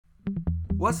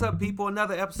What's up, people?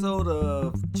 Another episode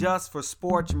of Just for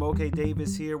Sport. Jamoke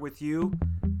Davis here with you.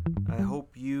 I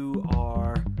hope you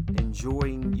are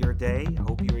enjoying your day. I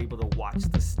hope you're able to watch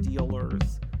the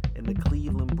Steelers and the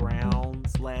Cleveland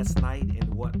Browns last night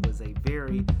in what was a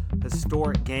very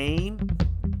historic game.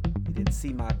 You didn't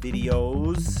see my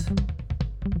videos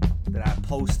that I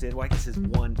posted. Well, I guess it's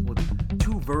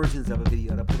two versions of a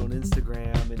video that I put on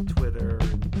Instagram and Twitter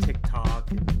and TikTok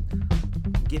and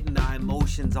getting my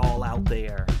emotions all out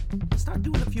there. Start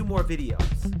doing a few more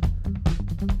videos.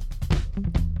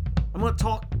 I'm going to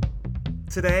talk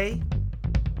today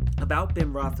about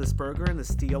Ben Roethlisberger and the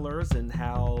Steelers and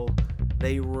how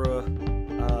they were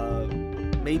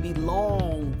maybe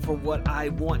long for what I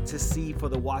want to see for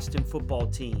the Washington football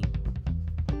team.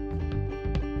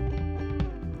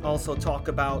 Also talk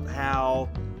about how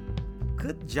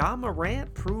could Ja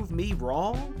Morant prove me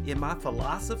wrong in my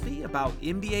philosophy about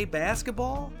NBA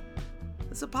basketball?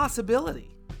 It's a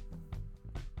possibility.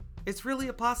 It's really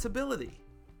a possibility.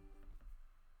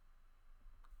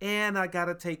 And I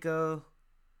gotta take a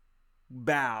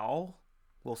bow,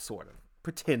 well, sort of,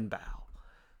 pretend bow,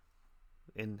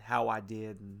 in how I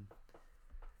did in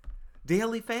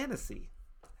daily fantasy.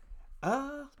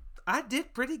 I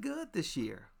did pretty good this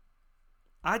year.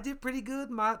 I did pretty good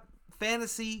in my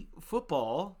fantasy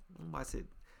football. I said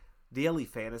daily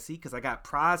fantasy because I got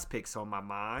prize picks on my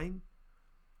mind.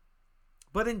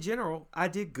 But in general, I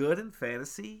did good in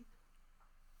fantasy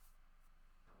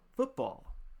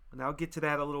football. And I'll get to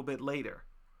that a little bit later.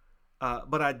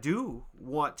 But I do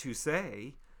want to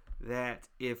say that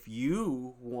if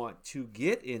you want to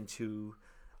get into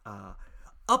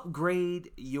upgrade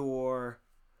your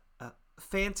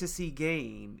fantasy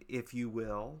game, if you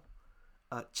will,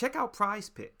 check out Prize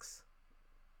Picks.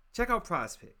 Check out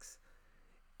Prize Picks.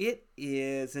 It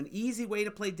is an easy way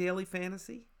to play daily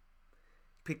fantasy.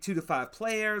 Pick 2 to 5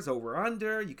 players, over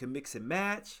under. You can mix and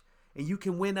match. And you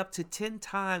can win up to 10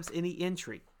 times any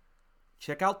entry.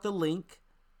 Check out the link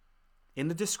in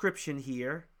the description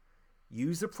here.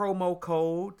 Use the promo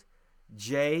code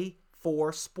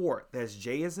J4Sport. That's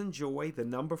J as in joy, the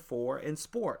number 4, and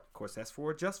sport. Of course, that's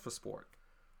for Just for Sport.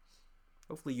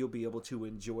 Hopefully you'll be able to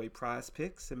enjoy Prize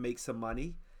Picks and make some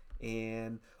money.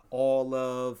 And all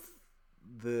of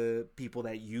the people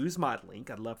that use my link,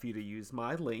 I'd love for you to use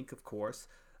my link, of course.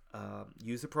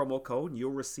 Use the promo code and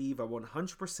you'll receive a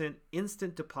 100%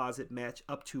 instant deposit match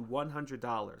up to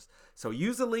 $100. So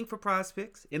use the link for Prize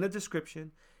Picks in the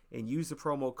description and use the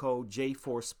promo code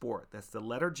J4Sport. That's the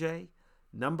letter J,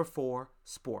 number 4,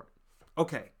 Sport.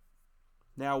 Okay,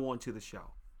 now on to the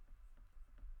show.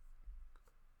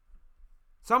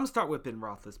 So I'm going to start with Ben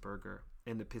Roethlisberger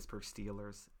and the Pittsburgh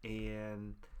Steelers.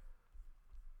 And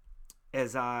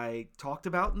as I talked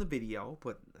about in the video,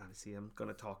 but obviously I'm going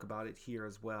to talk about it here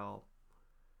as well,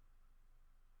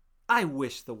 I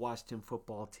wish the Washington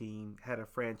football team had a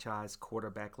franchise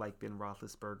quarterback like Ben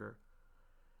Roethlisberger.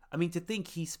 I mean, to think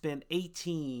he spent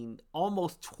 18,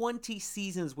 almost 20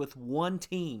 seasons with one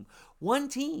team. One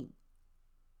team.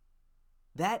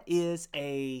 That is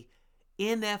a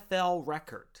NFL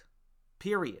record.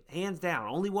 Period. Hands down.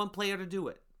 Only one player to do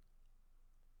it.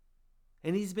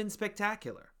 And he's been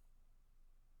spectacular.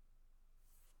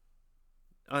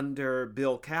 Under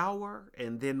Bill Cowher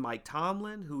and then Mike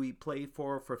Tomlin, who he played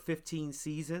for 15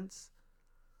 seasons.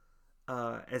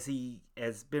 As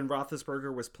Ben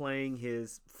Roethlisberger was playing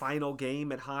his final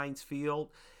game at Heinz Field.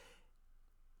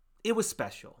 It was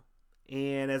special.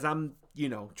 And as I'm,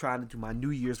 trying to do my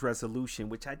New Year's resolution,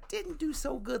 which I didn't do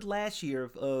so good last year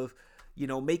of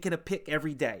making a pick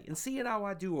every day and seeing how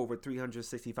I do over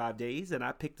 365 days. And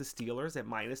I picked the Steelers at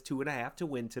 -2.5 to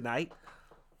win tonight.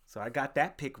 So I got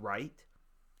that pick right.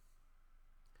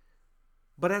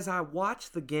 But as I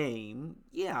watched the game,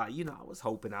 I was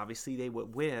hoping obviously they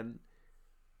would win.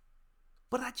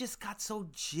 But I just got so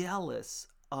jealous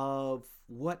of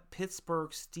what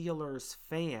Pittsburgh Steelers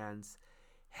fans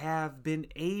have been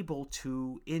able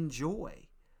to enjoy.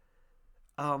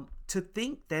 To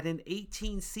think that in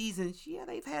 18 seasons,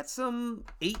 they've had some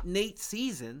 8-8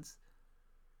 seasons,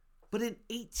 but in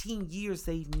 18 years,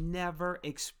 they've never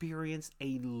experienced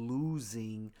a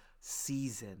losing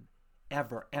season.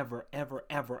 Ever, ever, ever,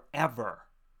 ever, ever.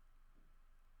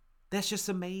 That's just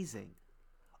amazing.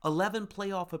 11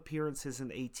 playoff appearances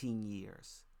in 18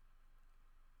 years.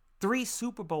 3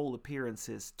 Super Bowl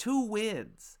appearances, 2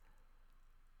 wins.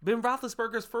 Ben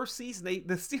Roethlisberger's first season,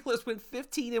 the Steelers went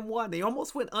 15-1. They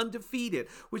almost went undefeated,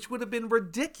 which would have been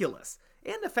ridiculous.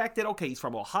 And the fact that, he's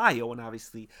from Ohio, and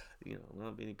obviously,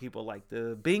 not many people like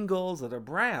the Bengals or the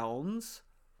Browns.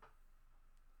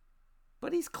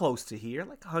 But he's close to here,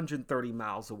 like 130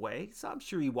 miles away. So I'm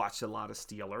sure he watched a lot of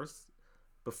Steelers.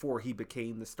 before he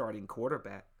became the starting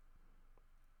quarterback.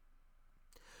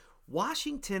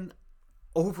 Washington,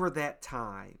 over that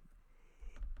time,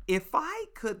 if I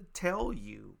could tell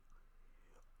you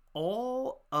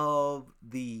all of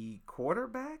the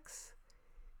quarterbacks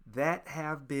that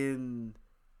have been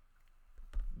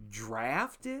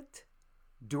drafted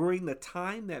during the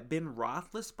time that Ben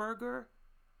Roethlisberger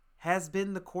has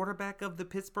been the quarterback of the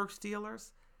Pittsburgh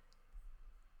Steelers,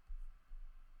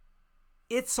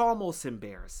 it's almost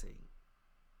embarrassing.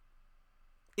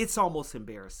 It's almost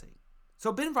embarrassing.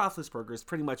 So Ben Roethlisberger has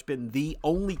pretty much been the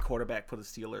only quarterback for the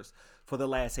Steelers for the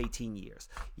last 18 years.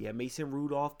 Yeah, Mason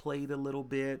Rudolph played a little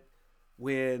bit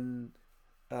when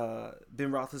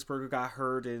Ben Roethlisberger got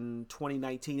hurt in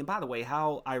 2019. And by the way,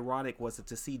 how ironic was it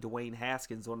to see Dwayne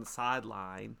Haskins on the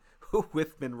sideline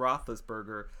with Ben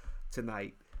Roethlisberger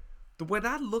tonight? When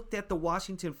I looked at the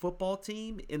Washington football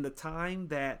team in the time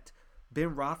that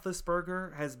Ben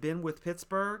Roethlisberger has been with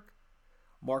Pittsburgh,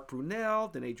 Mark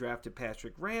Brunell, then they drafted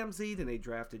Patrick Ramsey, then they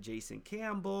drafted Jason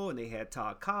Campbell, and they had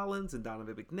Todd Collins and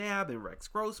Donovan McNabb and Rex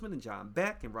Grossman and John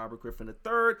Beck and Robert Griffin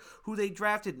III, who they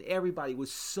drafted, and everybody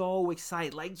was so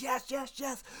excited. Like, yes, yes,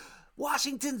 yes,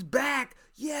 Washington's back.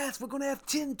 Yes, we're going to have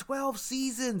 10, 12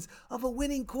 seasons of a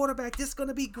winning quarterback. This is going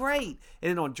to be great.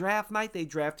 And then on draft night, they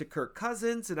drafted Kirk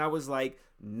Cousins, and I was like,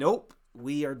 nope,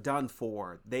 we are done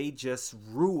for. They just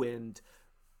ruined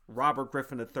Robert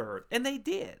Griffin III. And they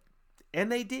did. And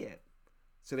they did.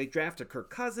 So they drafted Kirk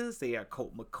Cousins. They had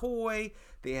Colt McCoy.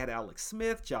 They had Alex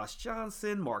Smith, Josh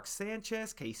Johnson, Mark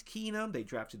Sanchez, Case Keenum. They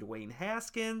drafted Dwayne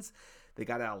Haskins. They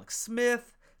got Alex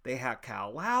Smith. They had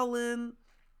Kyle Allen.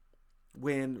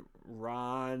 When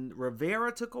Ron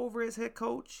Rivera took over as head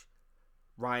coach,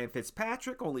 Ryan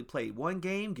Fitzpatrick only played one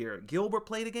game. Garrett Gilbert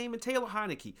played a game, and Taylor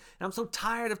Heinicke. And I'm so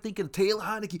tired of thinking Taylor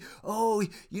Heinicke. Oh,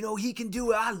 you know, he can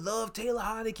do it. I love Taylor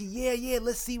Heinicke. Yeah,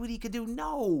 let's see what he can do.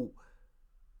 No.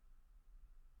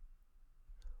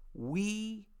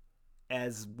 We,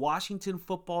 as Washington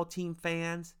football team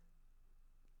fans,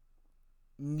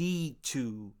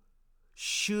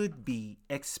 should be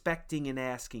expecting and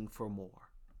asking for more.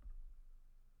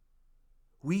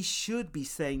 We should be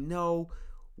saying, no,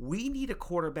 we need a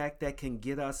quarterback that can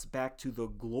get us back to the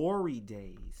glory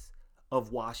days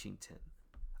of Washington.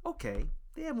 Okay,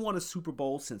 they haven't won a Super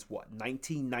Bowl since,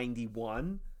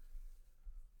 1991?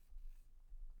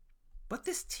 But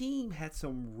this team had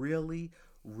some really,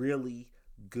 really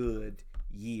good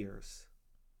years.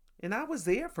 And I was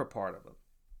there for part of them.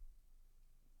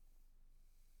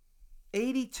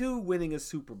 82 winning a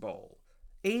Super Bowl.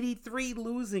 83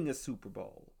 losing a Super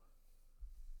Bowl.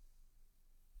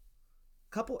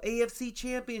 Couple AFC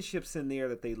championships in there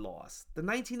that they lost. The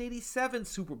 1987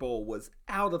 Super Bowl was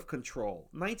out of control.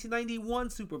 1991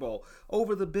 Super Bowl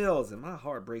over the Bills. And my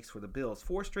heart breaks for the Bills.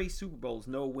 4 straight Super Bowls,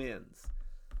 no wins.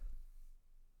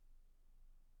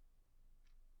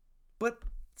 But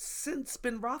since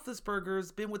Ben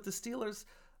Roethlisberger's been with the Steelers,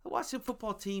 the Washington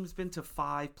football team's been to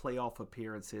 5 playoff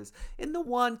appearances. And the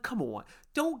one, come on,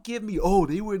 don't give me,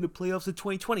 they were in the playoffs in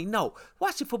 2020. No,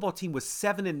 Washington football team was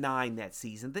 7-9 that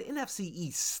season. The NFC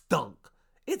East stunk.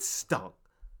 It stunk.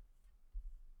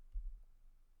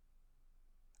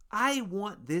 I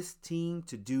want this team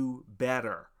to do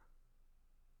better.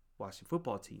 Washington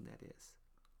football team, that is.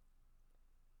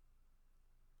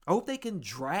 I hope they can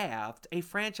draft a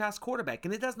franchise quarterback.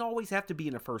 And it doesn't always have to be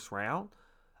in the first round.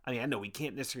 I mean, I know we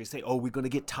can't necessarily say, we're going to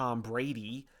get Tom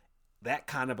Brady, that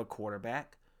kind of a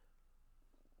quarterback.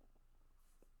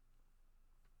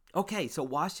 Okay, so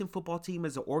Washington football team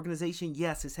as an organization,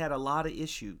 yes, it's had a lot of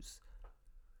issues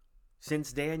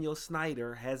since Daniel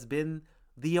Snyder has been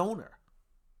the owner.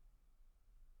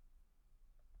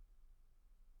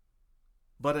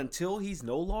 But until he's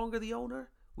no longer the owner,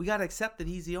 we got to accept that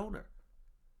he's the owner.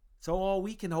 So all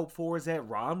we can hope for is that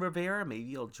Ron Rivera, maybe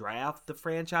he'll draft the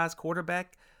franchise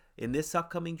quarterback in this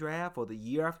upcoming draft or the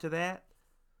year after that.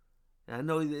 And I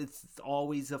know it's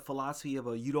always a philosophy of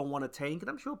you don't want to tank, and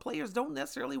I'm sure players don't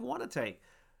necessarily want to tank.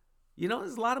 You know,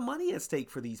 there's a lot of money at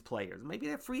stake for these players. Maybe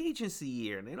they're free agency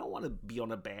year, and they don't want to be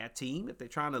on a bad team if they're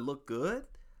trying to look good.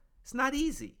 It's not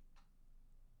easy.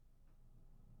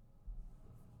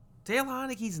 Taylor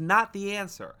Heinicke's not the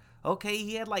answer. Okay,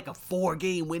 he had like a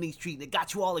 4-game winning streak that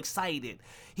got you all excited.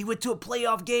 He went to a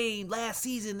playoff game last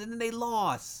season and then they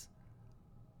lost.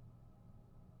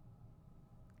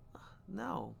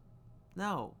 No.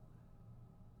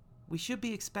 We should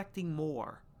be expecting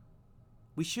more.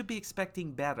 We should be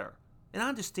expecting better. And I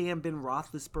understand Ben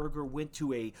Roethlisberger went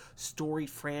to a storied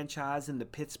franchise in the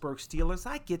Pittsburgh Steelers.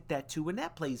 I get that too, and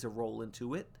that plays a role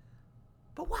into it.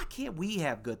 But why can't we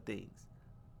have good things?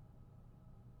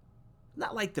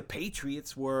 Not like the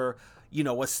Patriots were,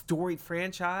 a storied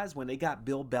franchise when they got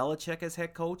Bill Belichick as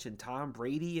head coach and Tom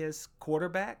Brady as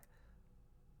quarterback.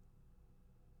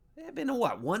 There had been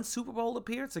one Super Bowl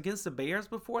appearance against the Bears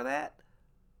before that?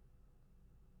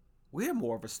 We're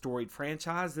more of a storied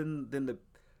franchise than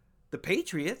the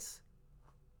Patriots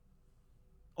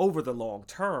over the long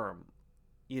term.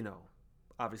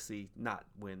 Obviously not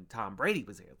when Tom Brady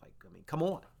was there. Come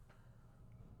on.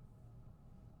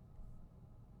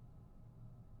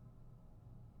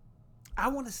 I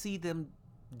want to see them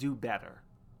do better.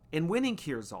 And winning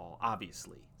cures all,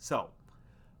 obviously. So,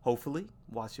 hopefully,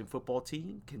 Washington football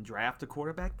team can draft a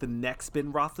quarterback, the next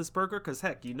Ben Roethlisberger, because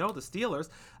heck, the Steelers,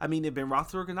 if Ben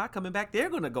Roethlisberger not coming back, they're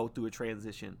going to go through a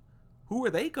transition. Who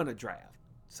are they going to draft?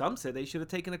 Some said they should have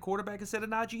taken a quarterback instead of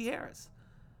Najee Harris.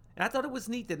 And I thought it was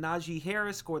neat that Najee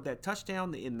Harris scored that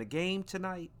touchdown in the game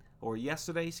tonight, or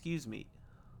yesterday, excuse me.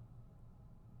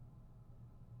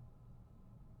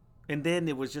 And then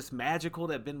it was just magical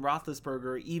that Ben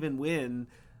Roethlisberger, even when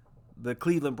the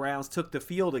Cleveland Browns took the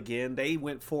field again, they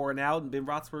went 4 and out, and Ben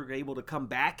Roethlisberger able to come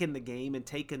back in the game and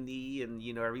take a knee, and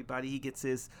everybody, he gets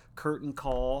his curtain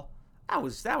call. That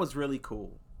was really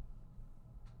cool.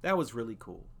 That was really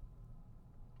cool.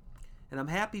 And I'm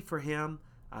happy for him.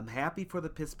 I'm happy for the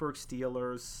Pittsburgh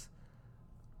Steelers.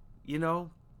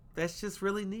 That's just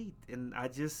really neat. And I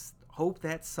just hope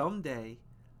that someday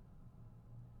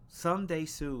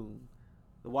soon,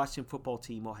 the Washington football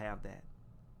team will have that.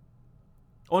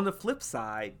 On the flip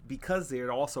side, because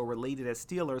they're also related as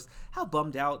Steelers, how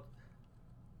bummed out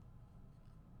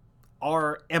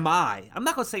am I? I'm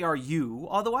not going to say are you,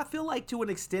 although I feel like to an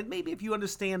extent, maybe if you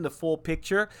understand the full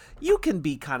picture, you can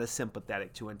be kind of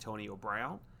sympathetic to Antonio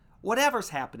Brown. Whatever's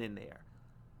happening there.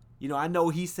 I know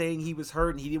he's saying he was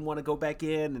hurt and he didn't want to go back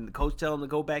in, and the coach telling him to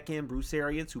go back in. Bruce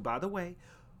Arians, who, by the way,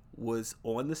 was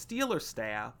on the Steelers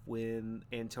staff when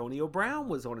Antonio Brown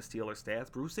was on the Steelers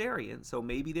staff, Bruce Arians. So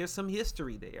maybe there's some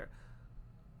history there.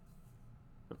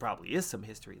 There probably is some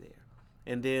history there.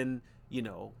 And then,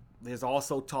 there's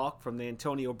also talk from the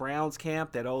Antonio Brown's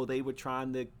camp that, they were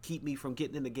trying to keep me from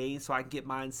getting in the game so I can get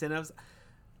my incentives.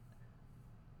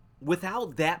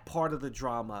 Without that part of the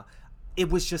drama, it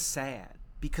was just sad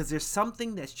because there's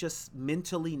something that's just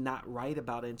mentally not right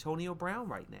about Antonio Brown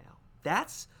right now.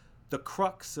 That's the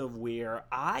crux of where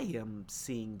I am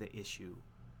seeing the issue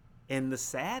and the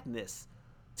sadness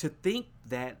to think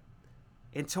that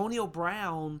Antonio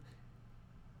Brown,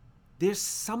 there's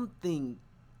something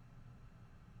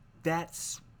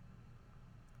that's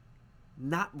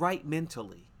not right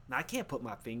mentally. Now, I can't put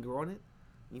my finger on it.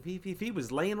 If he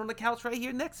was laying on the couch right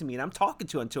here next to me and I'm talking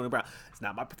to Antonio Brown, it's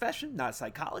not my profession, not a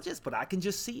psychologist, but I can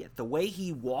just see it. The way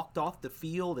he walked off the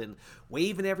field and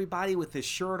waving everybody with his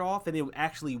shirt off, and it was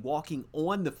actually walking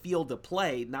on the field to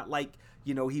play, not like,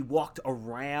 he walked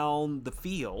around the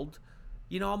field.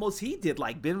 Almost he did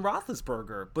like Ben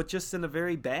Roethlisberger, but just in a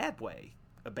very bad way.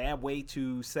 A bad way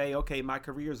to say, okay, my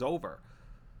career's over.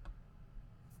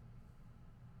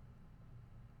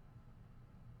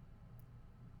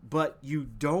 But you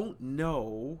don't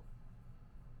know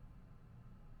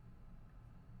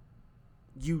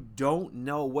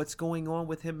what's going on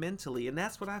with him mentally. And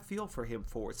that's what I feel for him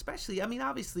for. Especially,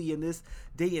 obviously in this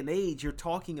day and age, we're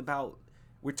talking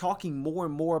more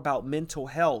and more about mental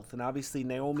health. And obviously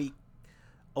Naomi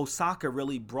Osaka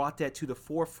really brought that to the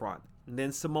forefront. And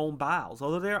then Simone Biles,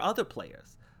 although there are other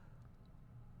players.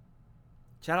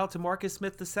 Shout out to Marcus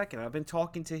Smith II. I've been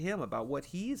talking to him about what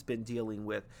he's been dealing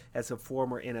with as a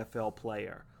former NFL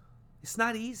player. It's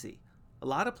not easy. A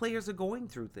lot of players are going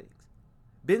through things.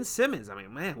 Ben Simmons,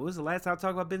 when was the last time I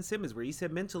talked about Ben Simmons where he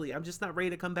said mentally, I'm just not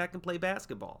ready to come back and play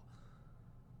basketball.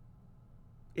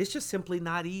 It's just simply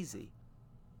not easy.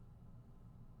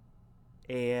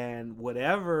 And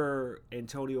whatever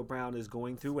Antonio Brown is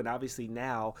going through, and obviously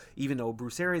now, even though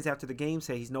Bruce Arians after the game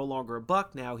said he's no longer a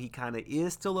Buck now, he kind of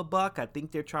is still a Buck. I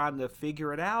think they're trying to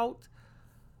figure it out.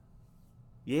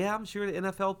 Yeah, I'm sure the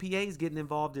NFLPA is getting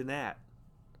involved in that.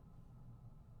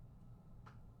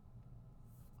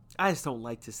 I just don't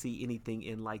like to see anything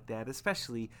in like that,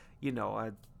 especially,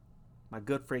 my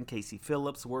good friend Casey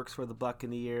Phillips works for the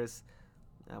Buccaneers.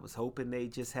 I was hoping they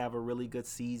just have a really good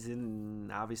season.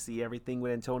 And obviously everything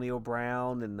with Antonio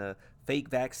Brown and the fake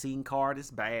vaccine card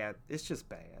is bad. It's just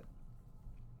bad.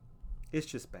 It's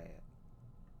just bad.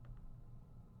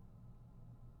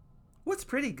 What's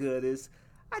pretty good is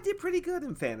I did pretty good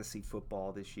in fantasy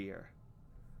football this year.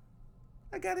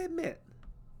 I gotta admit.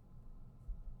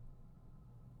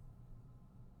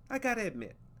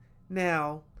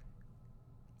 Now,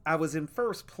 I was in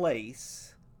first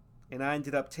place, and I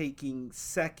ended up taking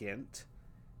second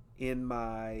in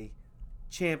my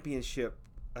championship.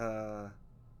 I'm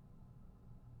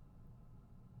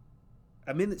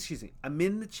in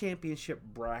the championship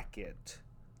bracket,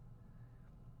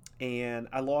 and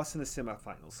I lost in the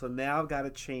semifinals. So now I've got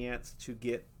a chance to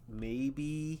get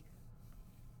maybe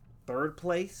third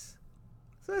place.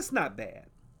 So it's not bad.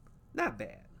 Not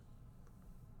bad.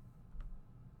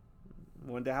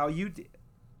 Wonder how you did.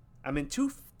 I'm in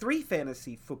three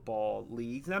fantasy football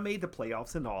leagues, and I made the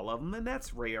playoffs in all of them, and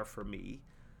that's rare for me.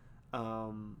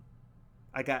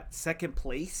 I got second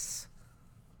place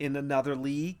in another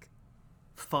league,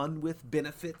 Fun with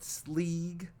Benefits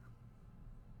League.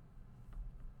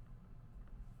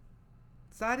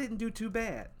 So I didn't do too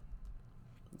bad.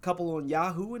 A couple on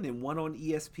Yahoo and then one on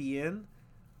ESPN.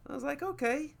 I was like,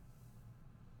 okay.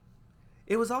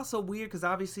 It was also weird because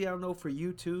obviously, I don't know for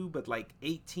you too, but like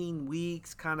 18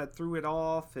 weeks kind of threw it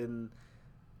off, and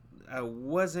I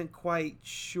wasn't quite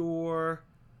sure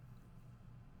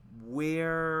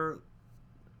where,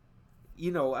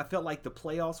 I felt like the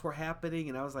playoffs were happening,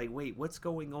 and I was like, wait, what's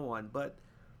going on? But,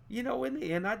 in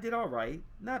the end, I did all right.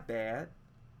 Not bad.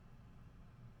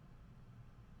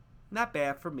 Not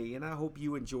bad for me, and I hope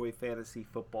you enjoy fantasy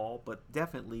football, but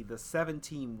definitely the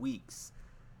 17 weeks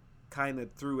kind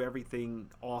of threw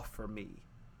everything off for me.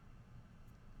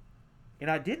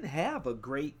 And I didn't have a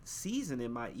great season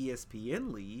in my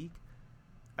ESPN league.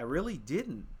 I really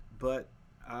didn't. But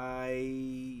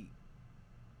I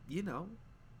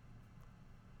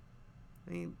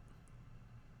mean,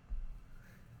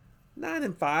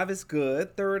 9-5 is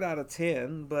good, third out of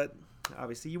 10, but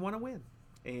obviously you want to win.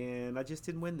 And I just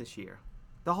didn't win this year.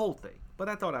 The whole thing. But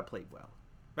I thought I played well.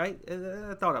 Right?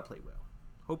 I thought I played well.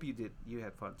 Hope you did. You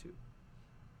had fun too.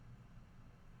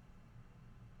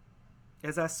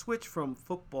 As I switch from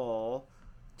football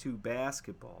to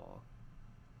basketball,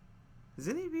 does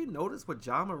any of you notice what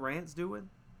Ja Morant's doing?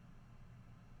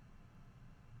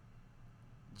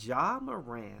 Ja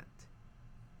Morant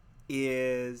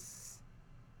is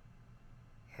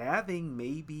having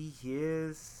maybe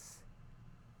his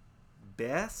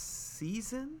best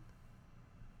season.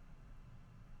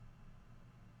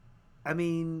 I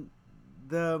mean,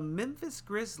 the Memphis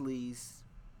Grizzlies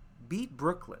beat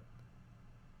Brooklyn.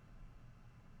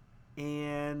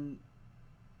 And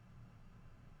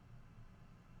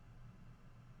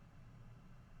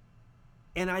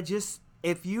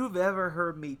if you've ever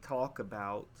heard me talk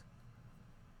about,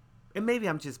 and maybe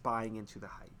I'm just buying into the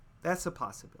hype, that's a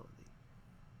possibility.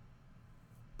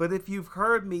 But if you've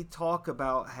heard me talk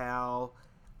about how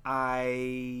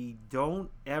I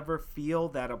don't ever feel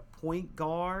that a point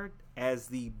guard as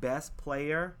the best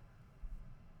player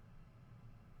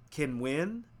can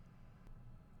win,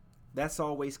 that's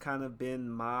always kind of been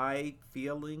my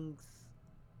feelings.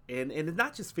 And it's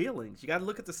not just feelings. You got to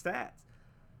look at the stats.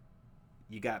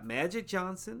 You got Magic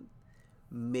Johnson.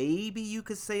 Maybe you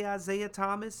could say Isaiah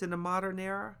Thomas in the modern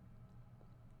era.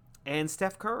 And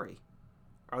Steph Curry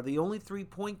are the only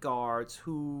 3-point guards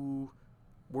who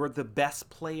were the best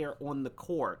player on the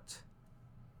court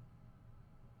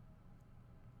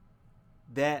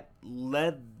that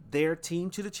led their team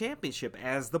to the championship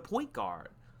as the point guard.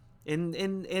 And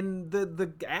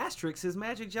the asterisk is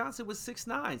Magic Johnson was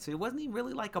 6'9", so it wasn't even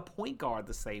really like a point guard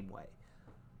the same way.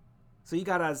 So you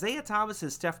got Isaiah Thomas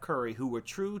and Steph Curry, who were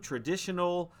true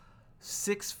traditional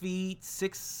 6 feet,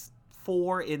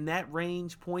 6'4" in that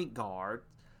range point guard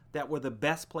that were the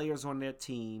best players on their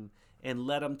team and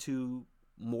led them to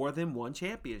more than one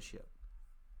championship.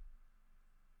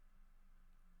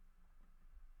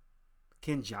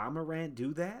 Can Ja Morant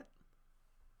do that?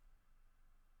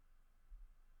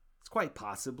 It's quite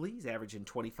possibly. He's averaging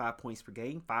 25 points per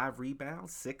game, 5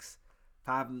 rebounds,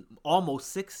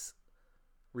 almost 6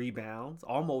 rebounds,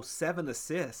 almost 7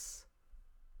 assists.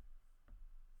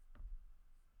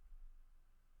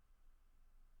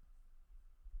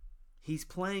 He's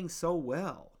playing so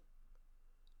well.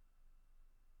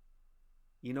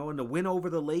 In the win over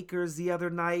the Lakers the other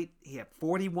night, he had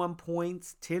 41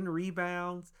 points, 10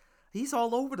 rebounds. He's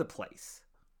all over the place.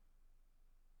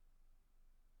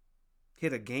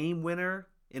 Hit a game winner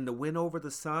in the win over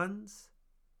the Suns.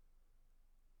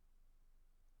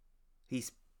 I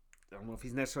don't know if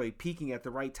he's necessarily peaking at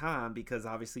the right time because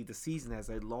obviously the season has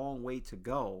a long way to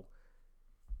go.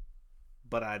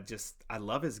 But I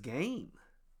love his game.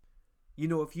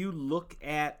 If you look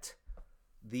at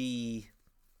the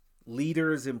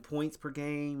leaders in points per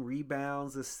game,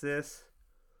 rebounds, assists,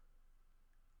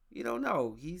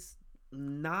 no, he's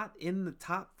not in the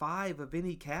top 5 of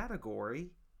any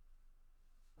category.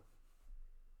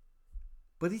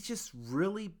 But he's just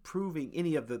really proving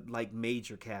any of the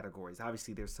major categories.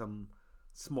 Obviously, there's some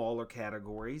smaller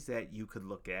categories that you could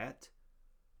look at.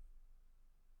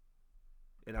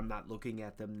 and I'm not looking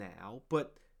at them now,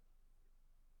 but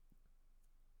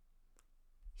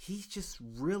he's just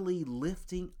really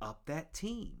lifting up that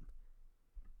team.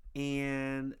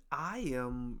 And I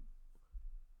am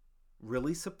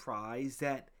really surprised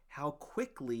at how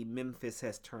quickly Memphis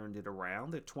has turned it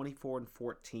around. They're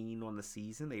 24-14 on the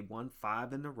season. They won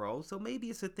 5 in a row. So maybe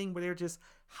it's a thing where they're just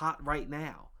hot right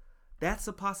now. That's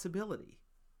a possibility.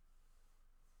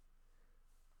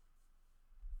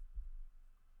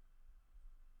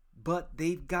 But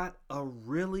they've got a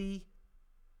really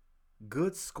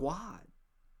good squad.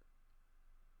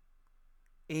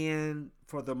 And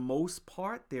for the most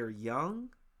part, they're young.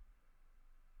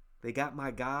 They got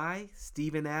my guy,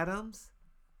 Steven Adams.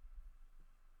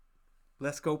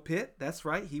 Let's go Pitt. That's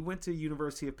right. He went to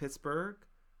University of Pittsburgh.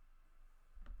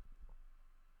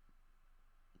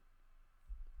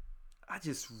 I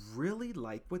just really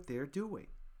like what they're doing.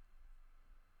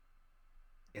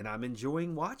 And I'm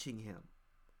enjoying watching him.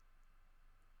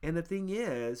 And the thing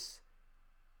is,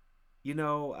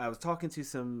 I was talking to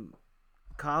some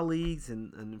colleagues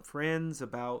and friends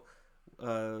about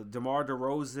DeMar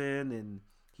DeRozan, and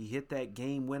he hit that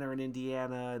game winner in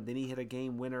Indiana, and then he hit a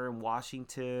game winner in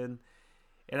Washington.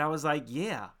 And I was like,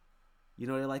 yeah.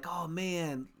 They're like, oh,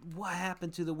 man, what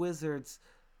happened to the Wizards?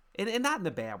 And not in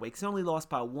a bad way, because they only lost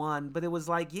by 1. But it was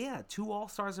like, yeah, 2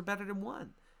 All-Stars are better than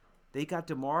 1. They got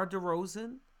DeMar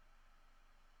DeRozan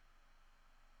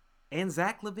and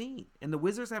Zach LaVine. And the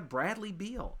Wizards have Bradley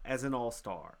Beal as an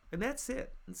All-Star. And that's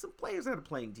it. And some players that are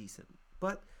playing decent.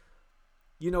 But,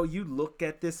 you look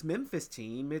at this Memphis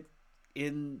team,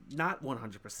 in not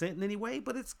 100% in any way,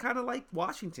 but it's kind of like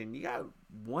Washington. You got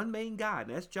one main guy, and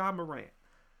that's Ja Morant.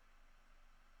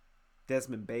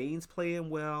 Desmond Bane's playing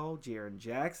well. Jaren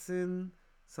Jackson,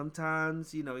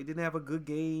 sometimes, he didn't have a good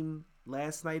game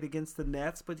last night against the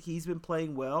Nets, but he's been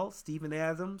playing well. Steven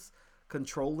Adams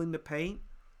controlling the paint.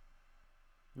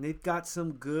 And they've got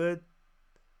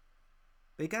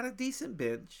they got a decent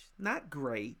bench. Not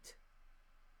great.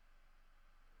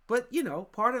 But,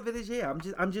 part of it is,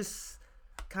 I'm just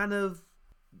kind of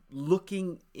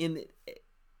looking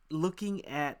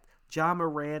at Ja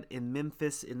Morant in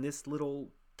Memphis in this little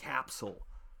capsule.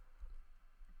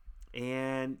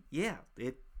 And yeah,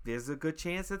 there's a good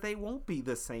chance that they won't be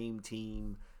the same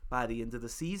team by the end of the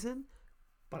season.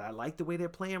 But I like the way they're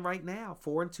playing right now.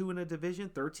 4-2 in the division,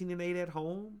 13-8 at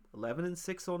home,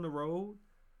 11-6 on the road,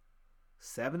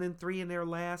 7-3 in their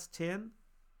last 10.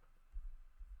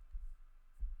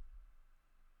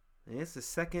 And it's the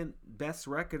second best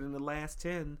record in the last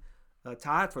 10,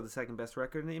 tied for the second best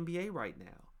record in the NBA right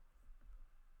now.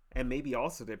 And maybe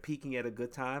also they're peaking at a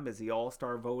good time as the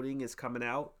All-Star voting is coming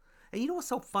out. And you know what's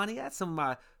so funny? I had some of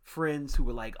my friends who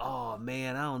were like, oh,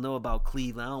 man, I don't know about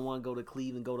Cleveland. I don't want to go to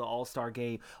Cleveland, go to All-Star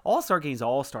game. All-Star game's an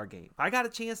All-Star game. If I got a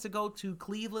chance to go to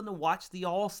Cleveland and watch the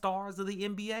All-Stars of the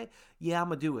NBA, yeah, I'm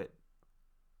going to do it.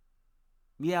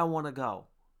 Yeah, I want to go.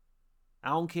 I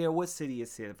don't care what city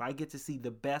it's in. If I get to see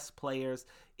the best players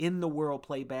in the world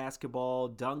play basketball,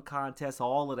 dunk contests,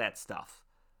 all of that stuff,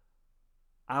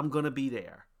 I'm going to be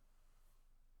there.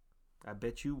 I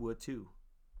bet you would too.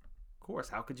 Of course,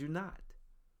 how could you not?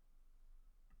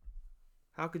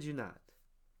 How could you not?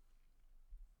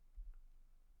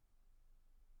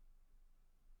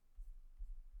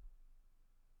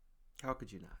 How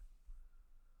could you not?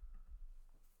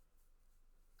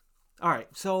 All right,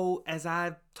 so as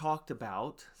I've talked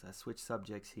about, as I switch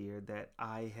subjects here, that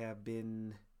I have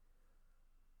been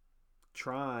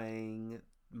trying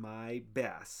my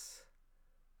best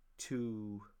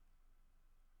to,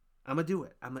 I'm going to do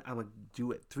it. I'm going to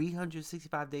do it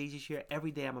 365 days this year.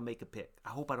 Every day I'm going to make a pick. I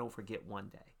hope I don't forget one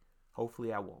day.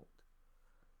 Hopefully I won't.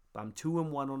 But I'm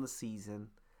 2-1 on the season.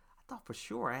 I thought for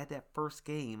sure I had that first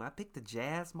game. I picked the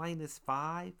Jazz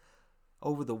 -5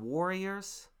 over the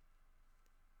Warriors.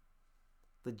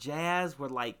 The Jazz were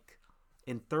like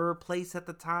in third place at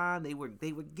the time. They were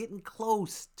getting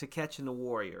close to catching the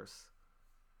Warriors.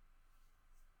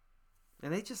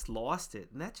 And they just lost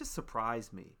it. And that just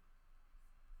surprised me.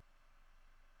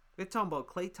 They're talking about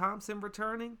Klay Thompson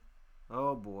returning?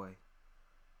 Oh boy.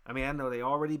 I mean, I know they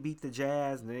already beat the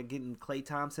Jazz and they're getting Klay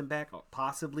Thompson back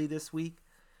possibly this week.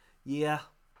 Yeah,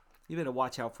 you better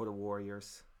watch out for the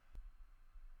Warriors.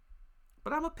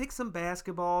 But I'm going to pick some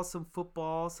basketball, some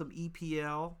football, some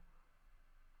EPL.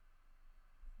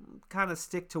 Kind of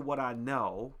stick to what I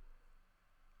know.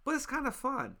 But it's kind of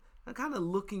fun. I'm kind of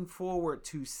looking forward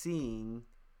to seeing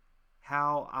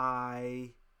how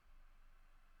I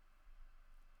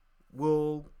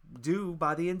will do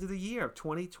by the end of the year of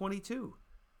 2022.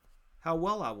 How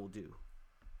well I will do.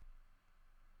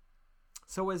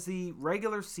 So as the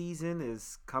regular season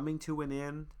is coming to an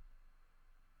end,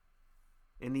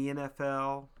 in the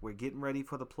NFL. We're getting ready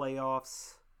for the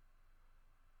playoffs.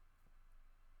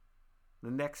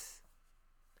 The next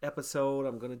episode,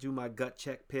 I'm going to do my gut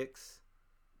check picks.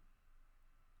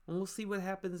 And we'll see what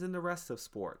happens in the rest of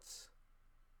sports.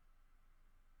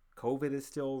 COVID is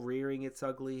still rearing its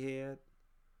ugly head.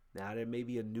 Now there may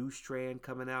be a new strand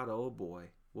coming out. Oh boy.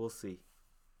 We'll see.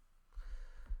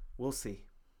 We'll see.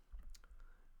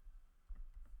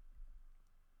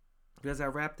 As I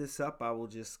wrap this up, I will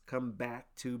just come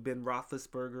back to Ben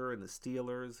Roethlisberger and the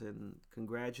Steelers, and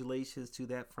congratulations to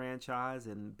that franchise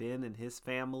and Ben and his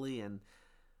family. And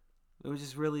it was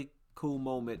just really cool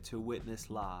moment to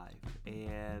witness live.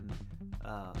 And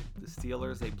the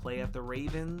Steelers, they play at the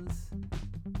Ravens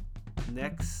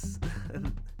next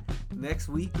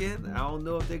weekend. I don't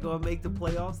know if they're going to make the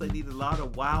playoffs. They need a lot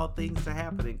of wild things to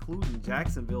happen, including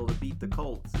Jacksonville to beat the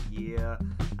Colts. Yeah,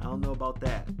 I don't know about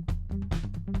that.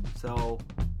 So,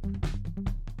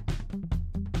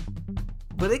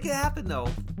 but it can happen though.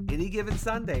 Any given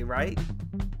Sunday, right?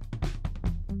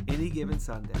 Any given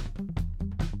Sunday.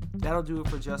 That'll do it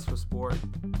for Just for Sport.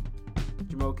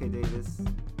 Jamoke Davis.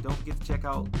 Don't forget to check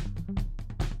out,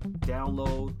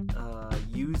 download,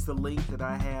 use the link that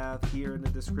I have here in the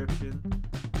description.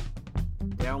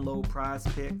 Download Prize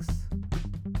Picks,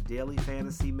 Daily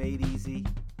Fantasy Made Easy,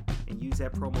 and use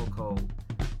that promo code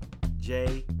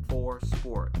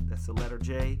J4Sport. That's the letter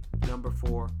J, number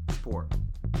 4, Sport.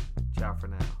 Ciao for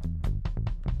now.